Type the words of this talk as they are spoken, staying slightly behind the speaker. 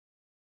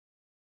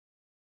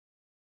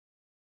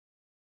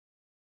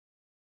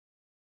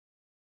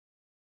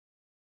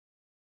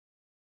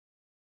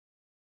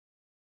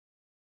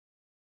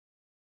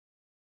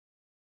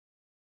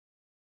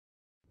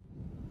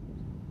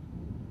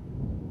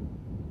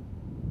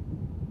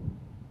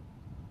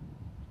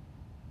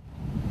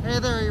Hey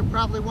there, you're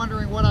probably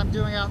wondering what I'm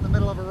doing out in the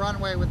middle of a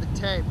runway with the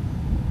tape.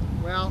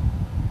 Well,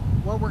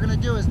 what we're going to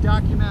do is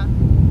document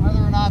whether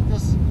or not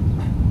this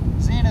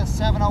Zenith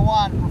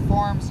 701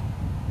 performs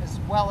as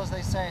well as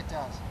they say it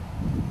does.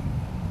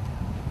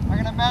 I'm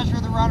going to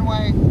measure the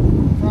runway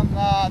from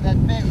that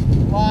big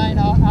line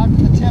out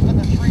to the tip of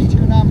the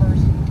 3-2 numbers.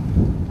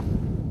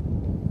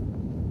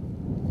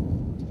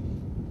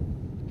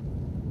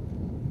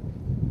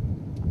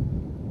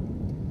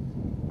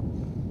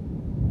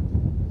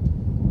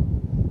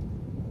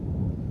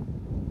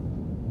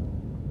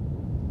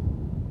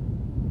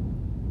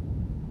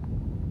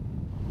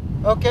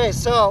 Okay,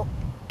 so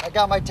I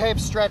got my tape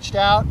stretched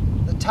out.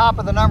 The top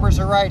of the numbers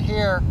are right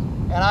here,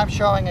 and I'm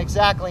showing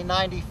exactly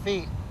 90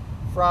 feet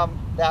from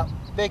that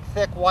big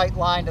thick white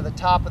line to the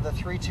top of the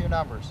 3-2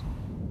 numbers.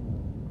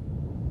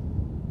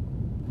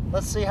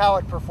 Let's see how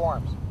it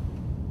performs.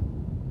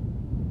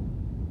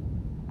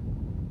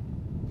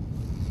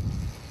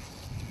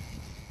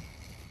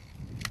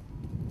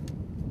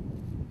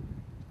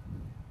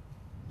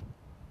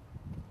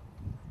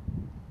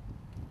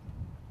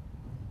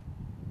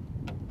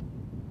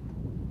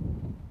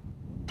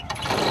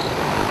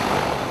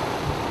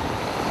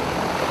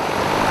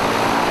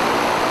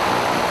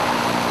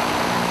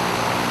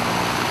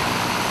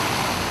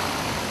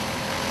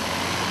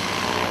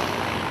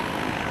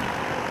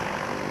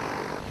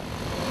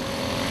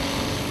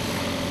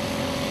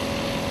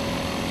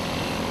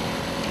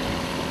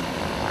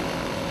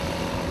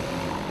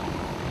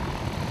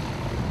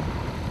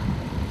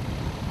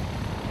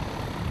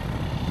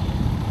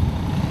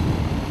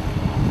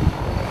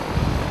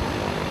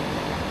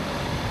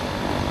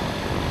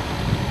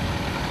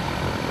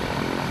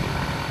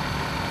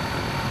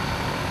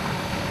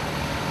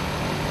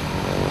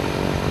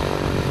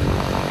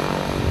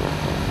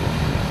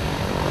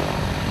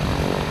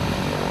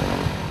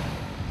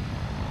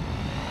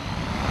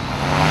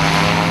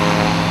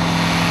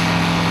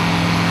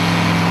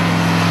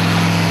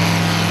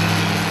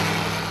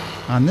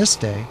 On this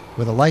day,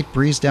 with a light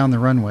breeze down the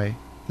runway,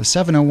 the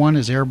 701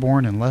 is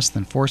airborne in less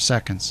than 4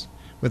 seconds,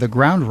 with a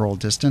ground roll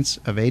distance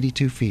of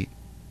 82 feet.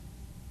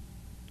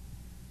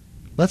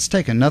 Let's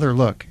take another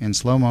look in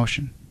slow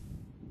motion.